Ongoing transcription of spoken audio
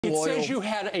loyal. It says you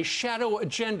had a shadow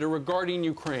agenda regarding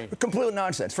Ukraine. Complete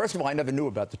nonsense. First of all, I never knew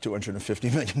about the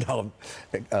 $250 million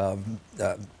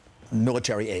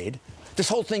military aid. This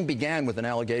whole thing began with an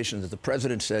allegation that the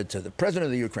president said to the president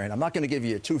of the Ukraine, I'm not going to give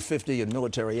you a $250 in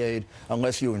military aid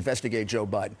unless you investigate Joe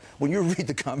Biden. When you read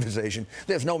the conversation,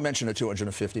 there's no mention of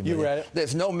 $250 million. You read it?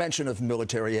 There's no mention of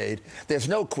military aid. There's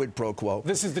no quid pro quo.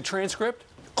 This is the transcript?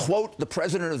 Quote the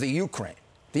president of the Ukraine.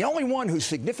 The only one who's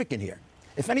significant here.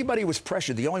 If anybody was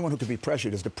pressured, the only one who could be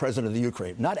pressured is the president of the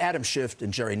Ukraine, not Adam Schiff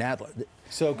and Jerry Nadler.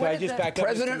 So can I just back up? The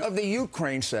president of the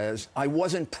Ukraine says, I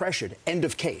wasn't pressured. End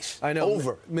of case. I know.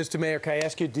 Over. Mr. Mayor, can I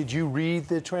ask you, did you read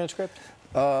the transcript?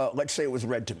 Let's say it was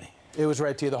read to me. It was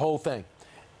read to you, the whole thing?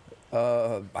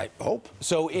 I hope.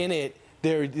 So in it,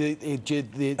 there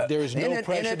is no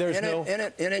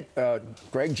pressure. In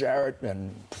it, Greg Jarrett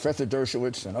and Professor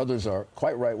Dershowitz and others are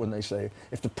quite right when they say,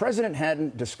 if the president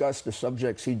hadn't discussed the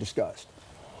subjects he discussed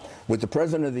with the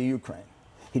president of the Ukraine,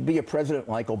 he'd be a president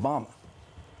like Obama,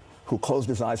 who closed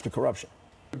his eyes to corruption.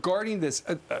 Regarding this,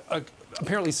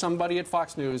 apparently somebody at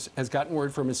Fox News has gotten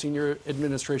word from a senior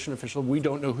administration official, we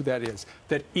don't know who that is,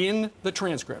 that in the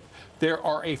transcript there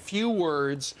are a few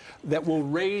words that will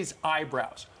raise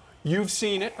eyebrows. You've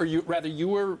seen it, or you read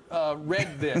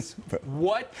this.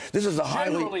 What this is a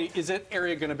generally is that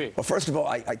area going to be? Well, first of all,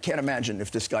 I can't imagine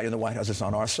if this guy in the White House is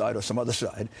on our side or some other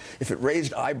side. If it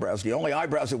raised eyebrows, the only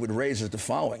eyebrows it would raise is the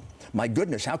following. My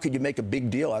goodness, how could you make a big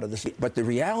deal out of this? But the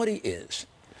reality is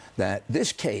that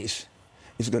this case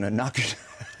is going to knock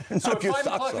So at your 5 socks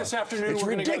o'clock off. this afternoon, It's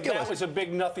we're going to go, ridiculous. that was a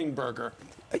big nothing burger.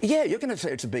 Yeah, you're going to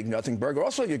say it's a big nothing burger.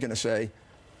 Also, you're going to say,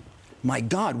 my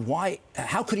God, why?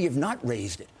 How could he have not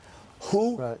raised it?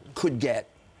 Who could get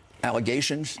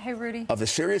allegations of a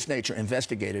serious nature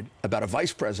investigated about a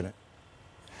vice president?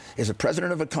 Is a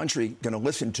president of a country going to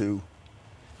listen to,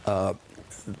 I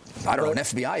don't know, an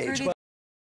FBI agent?